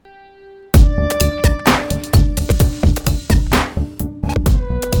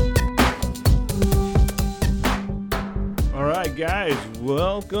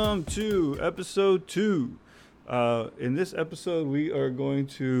Welcome to episode 2. In this episode, we are going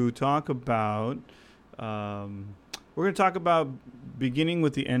to talk about beginning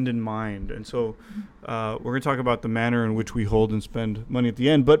with the end in mind. And so we're going to talk about the manner in which we hold and spend money at the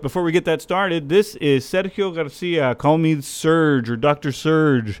end. But before we get that started, this is Sergio Garcia. Call me Serge or Dr.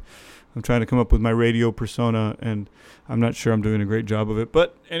 Serge. I'm trying to come up with my radio persona, and I'm not sure I'm doing a great job of it.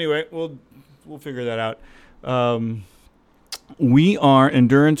 But anyway, we'll figure that out. We are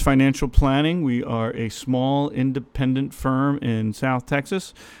Endurance Financial Planning. We are a small independent firm in South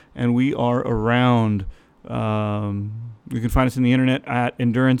Texas, and we are around. You can find us on the internet at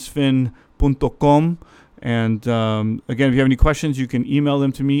endurancefin.com. And again, if you have any questions, you can email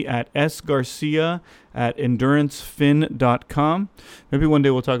them to me at sgarcia@endurancefin.com. Maybe one day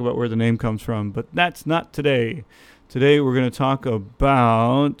we'll talk about where the name comes from, but that's not today. Today we're going to talk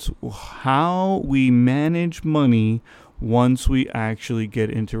about how we manage money once we actually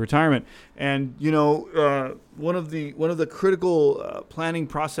get into retirement. And one of the critical planning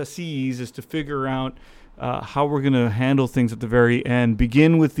processes is to figure out how we're going to handle things at the very end.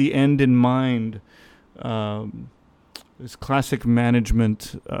 Begin with the end in mind. This classic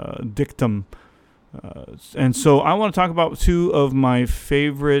management dictum. And so I want to talk about two of my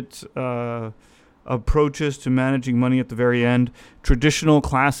favorite approaches to managing money at the very end. Traditional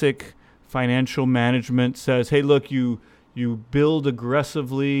classic financial management says, hey, look, you build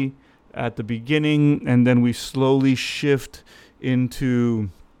aggressively at the beginning, and then we slowly shift into,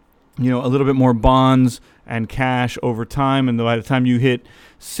 a little bit more bonds and cash over time. And by the time you hit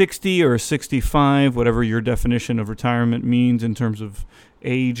 60 or 65, whatever your definition of retirement means in terms of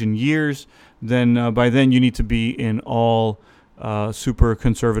age and years, then by then you need to be in all super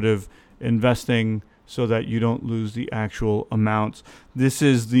conservative investing so that you don't lose the actual amounts. This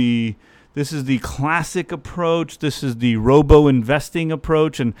is the classic approach. This is the robo-investing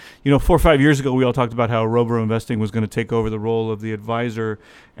approach. And, 4 or 5 years ago, we all talked about how robo-investing was going to take over the role of the advisor.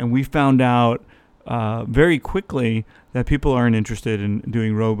 And we found out very quickly that people aren't interested in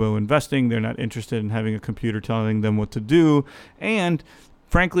doing robo-investing. They're not interested in having a computer telling them what to do. And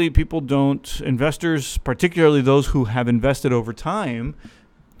frankly, investors, particularly those who have invested over time,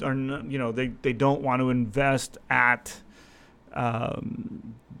 are not, they don't want to invest at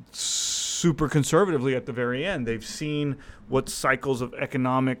super conservatively at the very end. They've seen what cycles of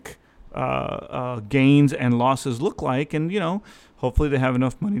economic gains and losses look like, and hopefully they have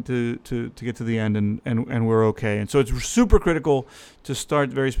enough money to get to the end, and we're okay. And so it's super critical to start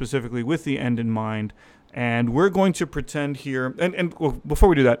very specifically with the end in mind. And we're going to pretend here, and before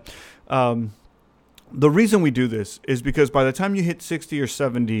we do that, the reason we do this is because by the time you hit 60 or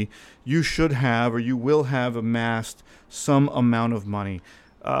 70, you should have, or you will have, amassed some amount of money.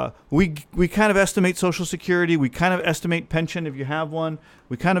 We kind of estimate Social Security. We kind of estimate pension if you have one.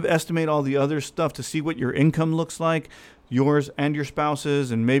 We kind of estimate all the other stuff to see what your income looks like, yours and your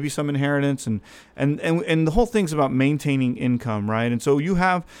spouse's, and maybe some inheritance. And the whole thing's about maintaining income, right? And so you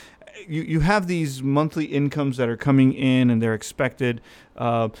have these monthly incomes that are coming in and they're expected,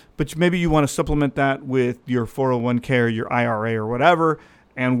 but maybe you want to supplement that with your 401k or your IRA or whatever,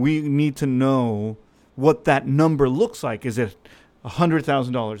 and we need to know what that number looks like. Is it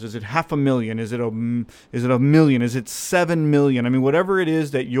 $100,000? Is it $500,000? Is it a million? Is it 7 million? I mean, whatever it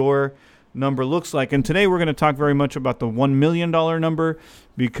is that your number looks like. And today we're going to talk very much about the $1 million number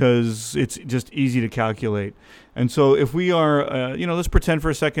because it's just easy to calculate. And so if we are, let's pretend for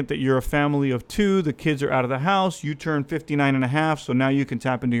a second that you're a family of 2, the kids are out of the house, you turn 59 and a half, so now you can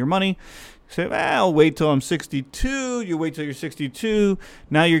tap into your money. Say, I'll wait till I'm 62. You wait till you're 62.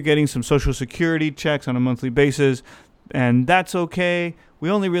 Now you're getting some Social Security checks on a monthly basis, and that's okay. We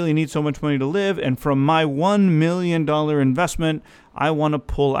only really need so much money to live, and from my $1 million investment, I want to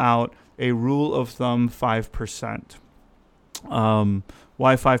pull out a rule of thumb 5%. Why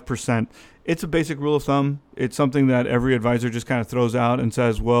 5%? It's a basic rule of thumb. It's something that every advisor just kind of throws out and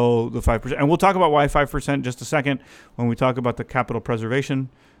says, well, the 5%. And we'll talk about why 5% in just a second when we talk about the capital preservation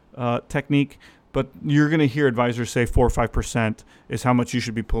technique. But you're going to hear advisors say 4 or 5% is how much you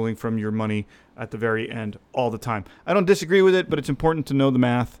should be pulling from your money at the very end all the time. I don't disagree with it, but it's important to know the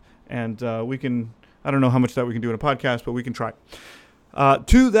math. And I don't know how much that we can do in a podcast, but we can try.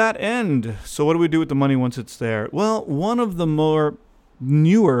 To that end, so what do we do with the money once it's there? Well, one of the more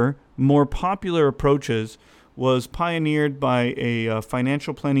popular approaches was pioneered by a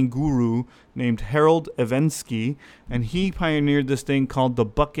financial planning guru named Harold Evensky, and he pioneered this thing called the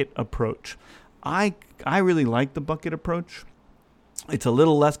bucket approach. I really like the bucket approach. It's a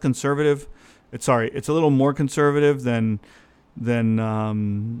little less conservative. It's a little more conservative than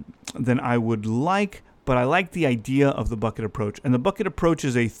I would like, but I like the idea of the bucket approach. And the bucket approach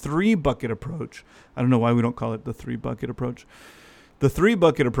is a 3-bucket approach. I don't know why we don't call it the 3-bucket approach. The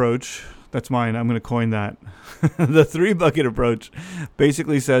 3-bucket approach, that's mine. I'm going to coin that. The 3-bucket approach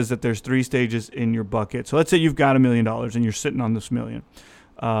basically says that there's 3 stages in your bucket. So let's say you've got $1 million and you're sitting on this million.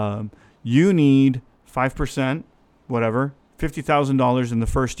 You need 5%, whatever, $50,000 in the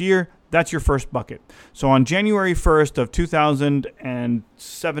first year. That's your first bucket. So on January 1st of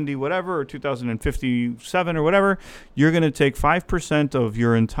 2070, whatever, or 2057 or whatever, you're going to take 5% of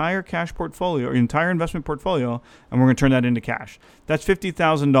your entire cash portfolio or entire investment portfolio, and we're going to turn that into cash. That's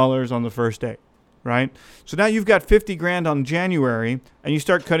 $50,000 on the first day, right? So now you've got 50 grand on January, and you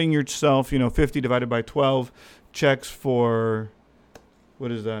start cutting yourself, 50 divided by 12 checks for, what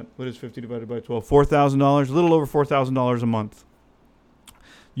is that? What is 50 divided by 12? $4,000, a little over $4,000 a month.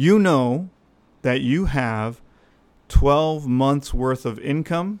 You know that you have 12 months worth of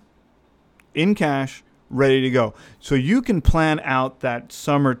income in cash ready to go. So you can plan out that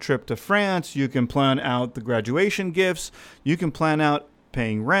summer trip to France. You can plan out the graduation gifts. You can plan out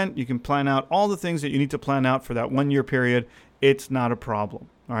paying rent. You can plan out all the things that you need to plan out for that 1-year period. It's not a problem.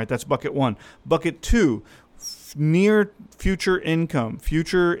 All right, that's bucket 1. Bucket 2, near future income,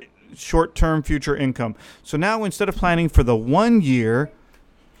 future short-term future income. So now instead of planning for the 1 year,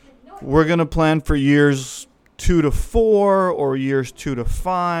 we're going to plan for years 2 to 4 or years 2 to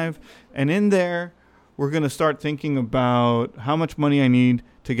 5. And in there, we're going to start thinking about how much money I need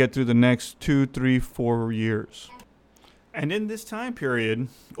to get through the next 2, 3, 4 years. And in this time period,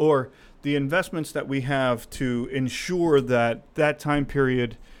 or the investments that we have to ensure that that time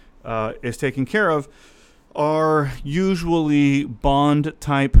period is taken care of, are usually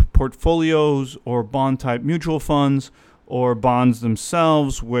bond-type portfolios or bond-type mutual funds, or bonds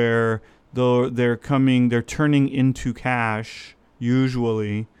themselves, where they're turning into cash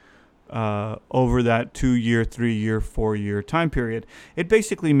usually over that 2-year, 3-year, 4-year time period. It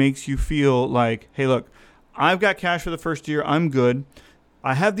basically makes you feel like, hey, look, I've got cash for the first year. I'm good.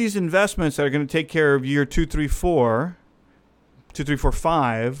 I have these investments that are going to take care of year 2, 3, 4,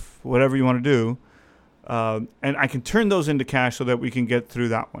 5, whatever you want to do. And I can turn those into cash so that we can get through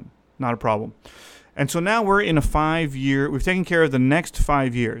that one. Not a problem. And so now we're in a 5-year, we've taken care of the next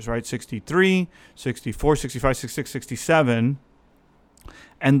 5 years, right? 63, 64, 65, 66, 67.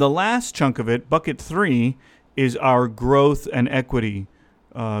 And the last chunk of it, bucket 3, is our growth and equity,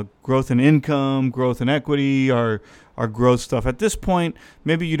 growth and income, growth and equity, our growth stuff. At this point,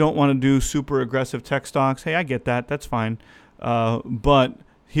 maybe you don't want to do super aggressive tech stocks. Hey, I get that. That's fine. But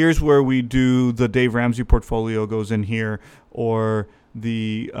here's where we do the Dave Ramsey portfolio goes in here, or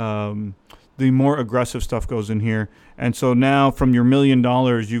the more aggressive stuff goes in here. And so now from your $1 million,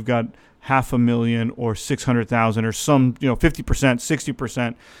 you've got $500,000 or $600,000 or some, 50%,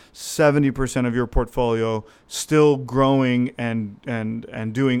 60%, 70% of your portfolio still growing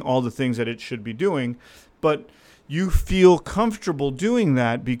and doing all the things that it should be doing. But you feel comfortable doing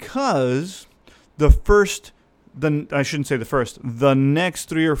that because the next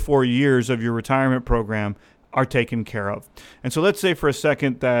 3 or 4 years of your retirement program are taken care of. And so let's say for a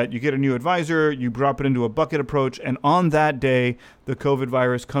second that you get a new advisor, you drop it into a bucket approach, and on that day, the COVID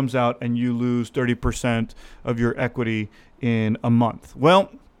virus comes out and you lose 30% of your equity in a month.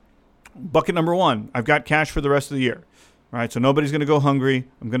 Well, bucket number 1, I've got cash for the rest of the year, right? So nobody's going to go hungry.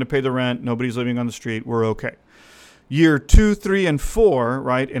 I'm going to pay the rent. Nobody's living on the street. We're okay. Year 2, 3, and 4,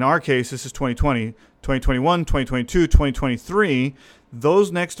 right? In our case, this is 2020, 2021, 2022, 2023.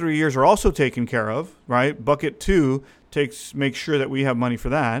 Those next 3 years are also taken care of, right? Bucket 2 makes sure that we have money for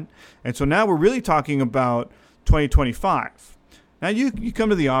that. And so now we're really talking about 2025. Now you come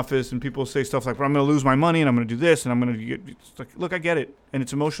to the office and people say stuff like, well, I'm going to lose my money and I'm going to do this and I'm going to get, look, I get it. And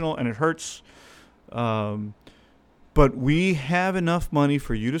it's emotional and it hurts. But we have enough money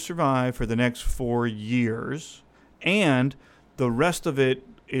for you to survive for the next 4 years. And the rest of it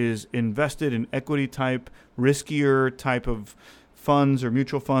is invested in equity type, riskier type of funds or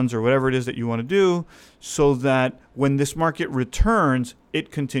mutual funds or whatever it is that you want to do, so that when this market returns, it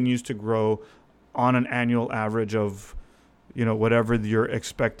continues to grow on an annual average of, whatever your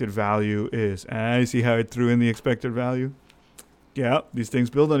expected value is. And I see how I threw in the expected value. Yeah, these things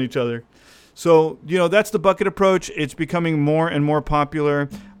build on each other. So, that's the bucket approach. It's becoming more and more popular.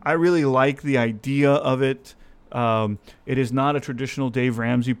 I really like the idea of it. It is not a traditional Dave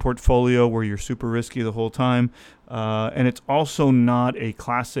Ramsey portfolio where you're super risky the whole time. And it's also not a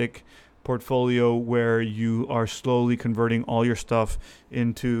classic portfolio where you are slowly converting all your stuff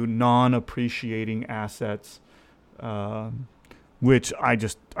into non-appreciating assets, which I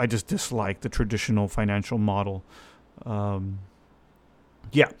just dislike the traditional financial model.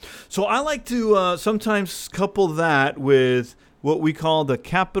 Yeah. So I like to sometimes couple that with what we call the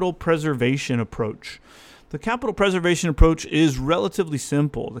capital preservation approach. The capital preservation approach is relatively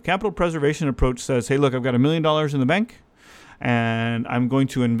simple. The capital preservation approach says, hey, look, I've got $1 million in the bank, and I'm going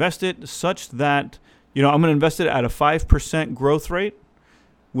to invest it such that, I'm going to invest it at a 5% growth rate,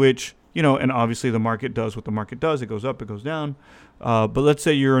 which, and obviously the market does what the market does. It goes up, it goes down. But let's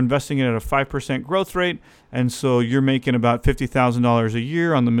say you're investing it at a 5% growth rate, and so you're making about $50,000 a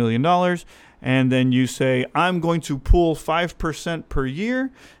year on the $1 million. And then you say, I'm going to pull 5% per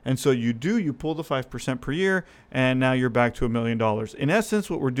year. And so you pull the 5% per year, and now you're back to $1 million. In essence,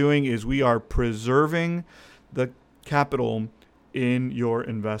 what we're doing is we are preserving the capital in your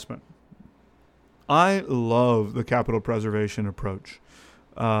investment. I love the capital preservation approach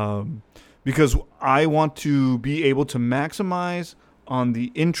because I want to be able to maximize on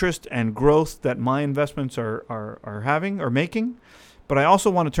the interest and growth that my investments are making. But I also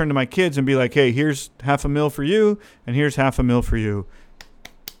want to turn to my kids and be like, hey, here's $500,000 for you, and here's $500,000 for you.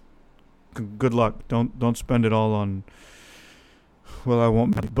 Good luck. Don't spend it all on, well, I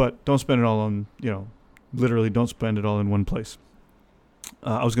won't, but don't spend it all on, literally don't spend it all in one place.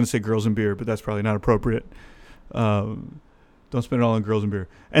 I was going to say girls and beer, but that's probably not appropriate. Don't spend it all on girls and beer.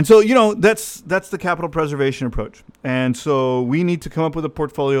 And so, that's the capital preservation approach. And so we need to come up with a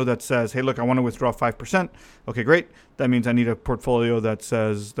portfolio that says, hey, look, I want to withdraw 5%. Okay, great. That means I need a portfolio that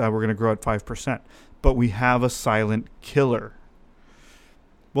says that we're going to grow at 5%. But we have a silent killer.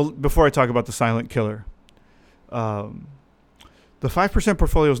 Well, before I talk about the silent killer, the 5%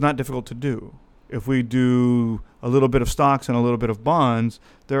 portfolio is not difficult to do. If we do a little bit of stocks and a little bit of bonds,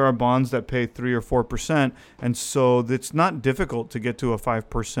 there are bonds that pay 3 or 4%. And so it's not difficult to get to a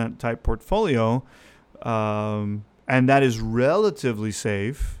 5% type portfolio. And that is relatively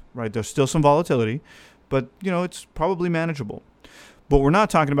safe, right? There's still some volatility, but, it's probably manageable. But what we're not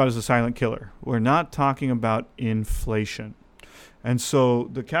talking about is a silent killer. We're not talking about inflation. And so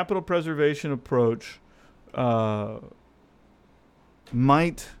the capital preservation approach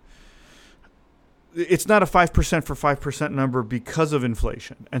it's not a 5% for 5% number because of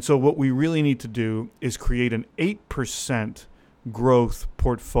inflation. And so what we really need to do is create an 8% growth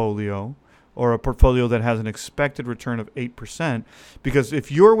portfolio, or a portfolio that has an expected return of 8%. Because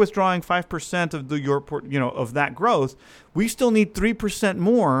if you're withdrawing 5% of that growth, we still need 3%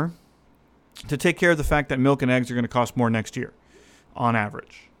 more to take care of the fact that milk and eggs are going to cost more next year on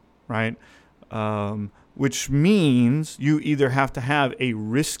average, right? Which means you either have to have a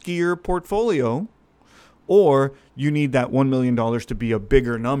riskier portfolio, or you need that $1 million to be a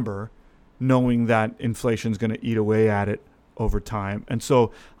bigger number, knowing that inflation is going to eat away at it over time. And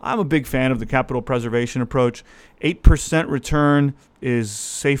so I'm a big fan of the capital preservation approach. 8% return is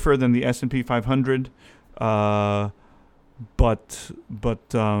safer than the S&P 500, but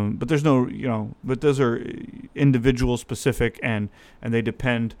there's no, but those are individual specific, and they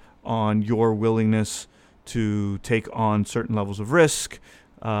depend on your willingness to take on certain levels of risk.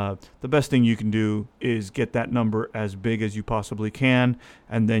 The best thing you can do is get that number as big as you possibly can,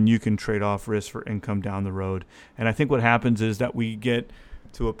 and then you can trade off risk for income down the road. And I think what happens is that we get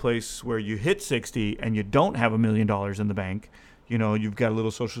to a place where you hit 60 and you don't have $1 million in the bank. You've got a little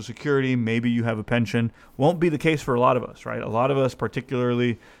Social Security, maybe you have a pension. Won't be the case for a lot of us, right? A lot of us,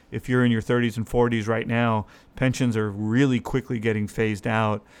 particularly if you're in your 30s and 40s right now, pensions are really quickly getting phased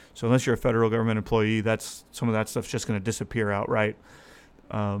out. So unless you're a federal government employee, some of that stuff's just going to disappear outright.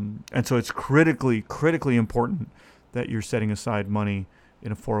 And so it's critically important that you're setting aside money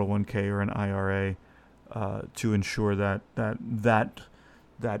in a 401k or an IRA to ensure that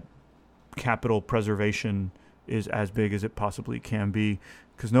capital preservation is as big as it possibly can be,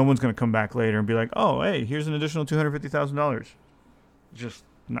 because no one's going to come back later and be like, oh, hey, here's an additional $250,000. Just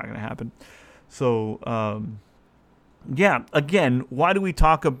not going to happen. So, again, why do we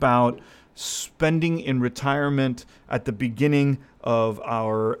talk about spending in retirement at the beginning of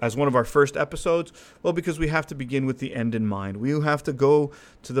as one of our first episodes? Well, because we have to begin with the end in mind. We have to go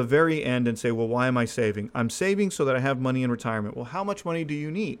to the very end and say, well, why am I saving? I'm saving so that I have money in retirement. Well, how much money do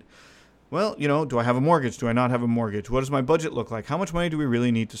you need? Well, do I have a mortgage? Do I not have a mortgage? What does my budget look like? How much money do we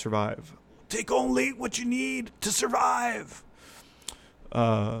really need to survive? Take only what you need to survive.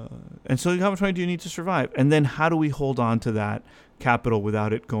 And so how much money do you need to survive? And then how do we hold on to that capital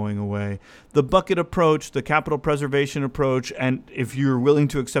without it going away? The bucket approach, the capital preservation approach, and if you're willing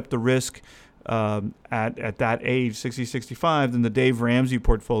to accept the risk at that age, 60, 65, then the Dave Ramsey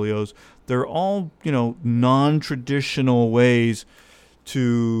portfolios, they're all, non-traditional ways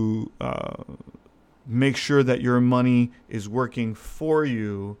to make sure that your money is working for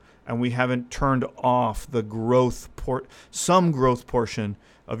you, and we haven't turned off the some growth portion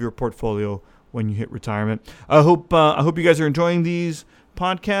of your portfolio when you hit retirement. I hope you guys are enjoying these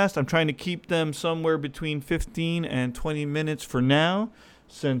podcasts. I'm trying to keep them somewhere between 15 and 20 minutes for now.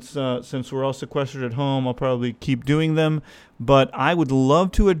 Since we're all sequestered at home, I'll probably keep doing them. But I would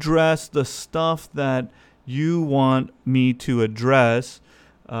love to address the stuff that you want me to address.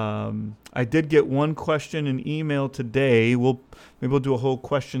 I did get one question in email today. Maybe we'll do a whole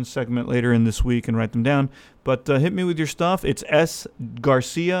question segment later in this week and write them down. But hit me with your stuff. It's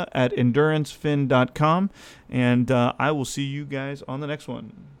sgarcia@endurancefin.com. And I will see you guys on the next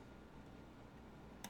one.